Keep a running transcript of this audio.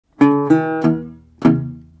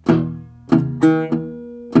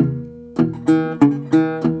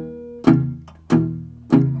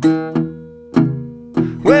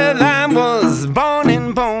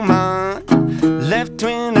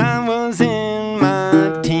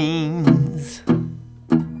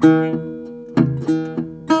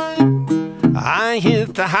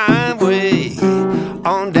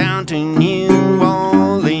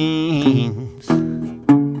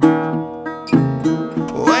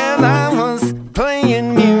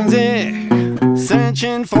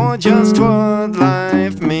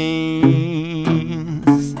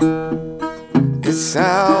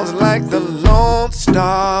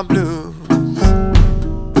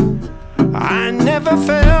I never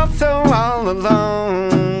felt so all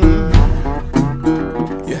alone.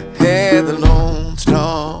 You had the Lone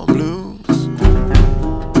Star Blues,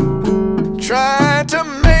 tried to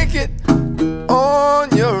make it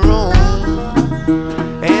on your own.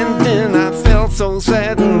 And then I felt so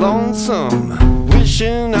sad and lonesome,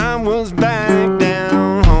 wishing I was back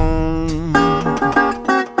down home.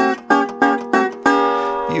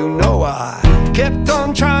 You know I kept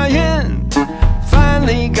on trying,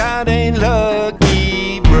 finally got a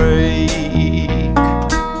lucky break.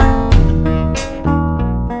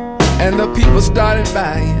 And the people started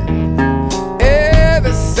buying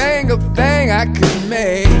every single thing I could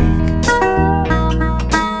make.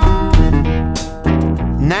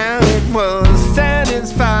 Now it was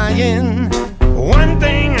satisfying, one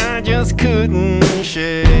thing I just couldn't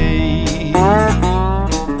shake.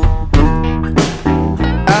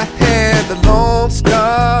 I had the Lone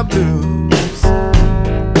Star Blues,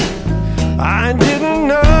 I didn't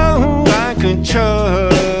know who I could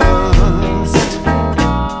trust.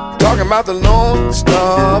 talking about the Lone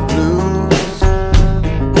Star Blues.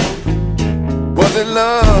 Was it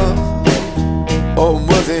love or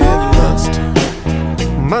was it lust?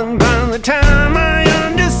 But by the time I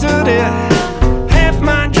understood it, half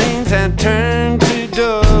my dreams had turned to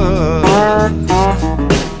dust.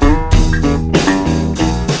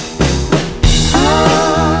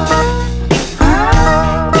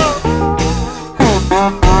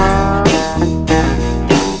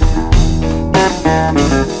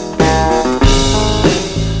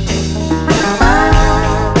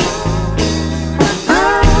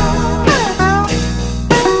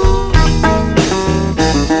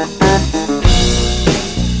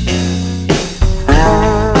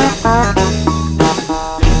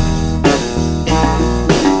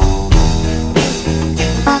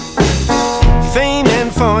 Fame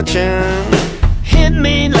and fortune hit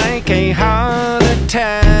me like a heart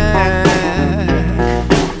attack.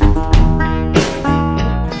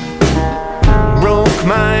 Broke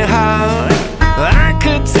my heart, I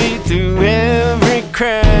could see through every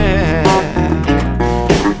crack.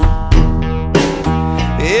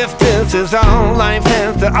 If this is all life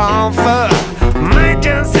has to offer, might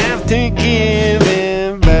just have to give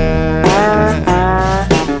it back.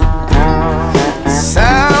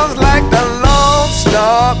 Sounds like the Lone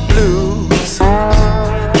Star Blues.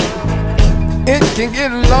 It can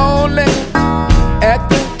get lonely at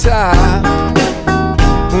the top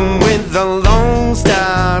With the Lone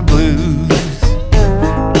Star Blues,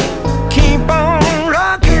 keep on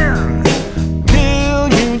rocking till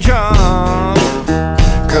you drop.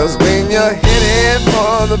 'cause when you're headed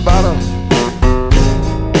for the bottom,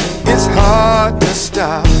 it's hard to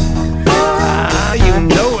stop. Ah, you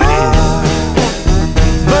know it is.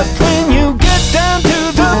 But when you get down to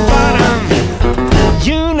the bottom,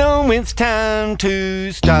 you know it's time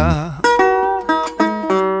to stop.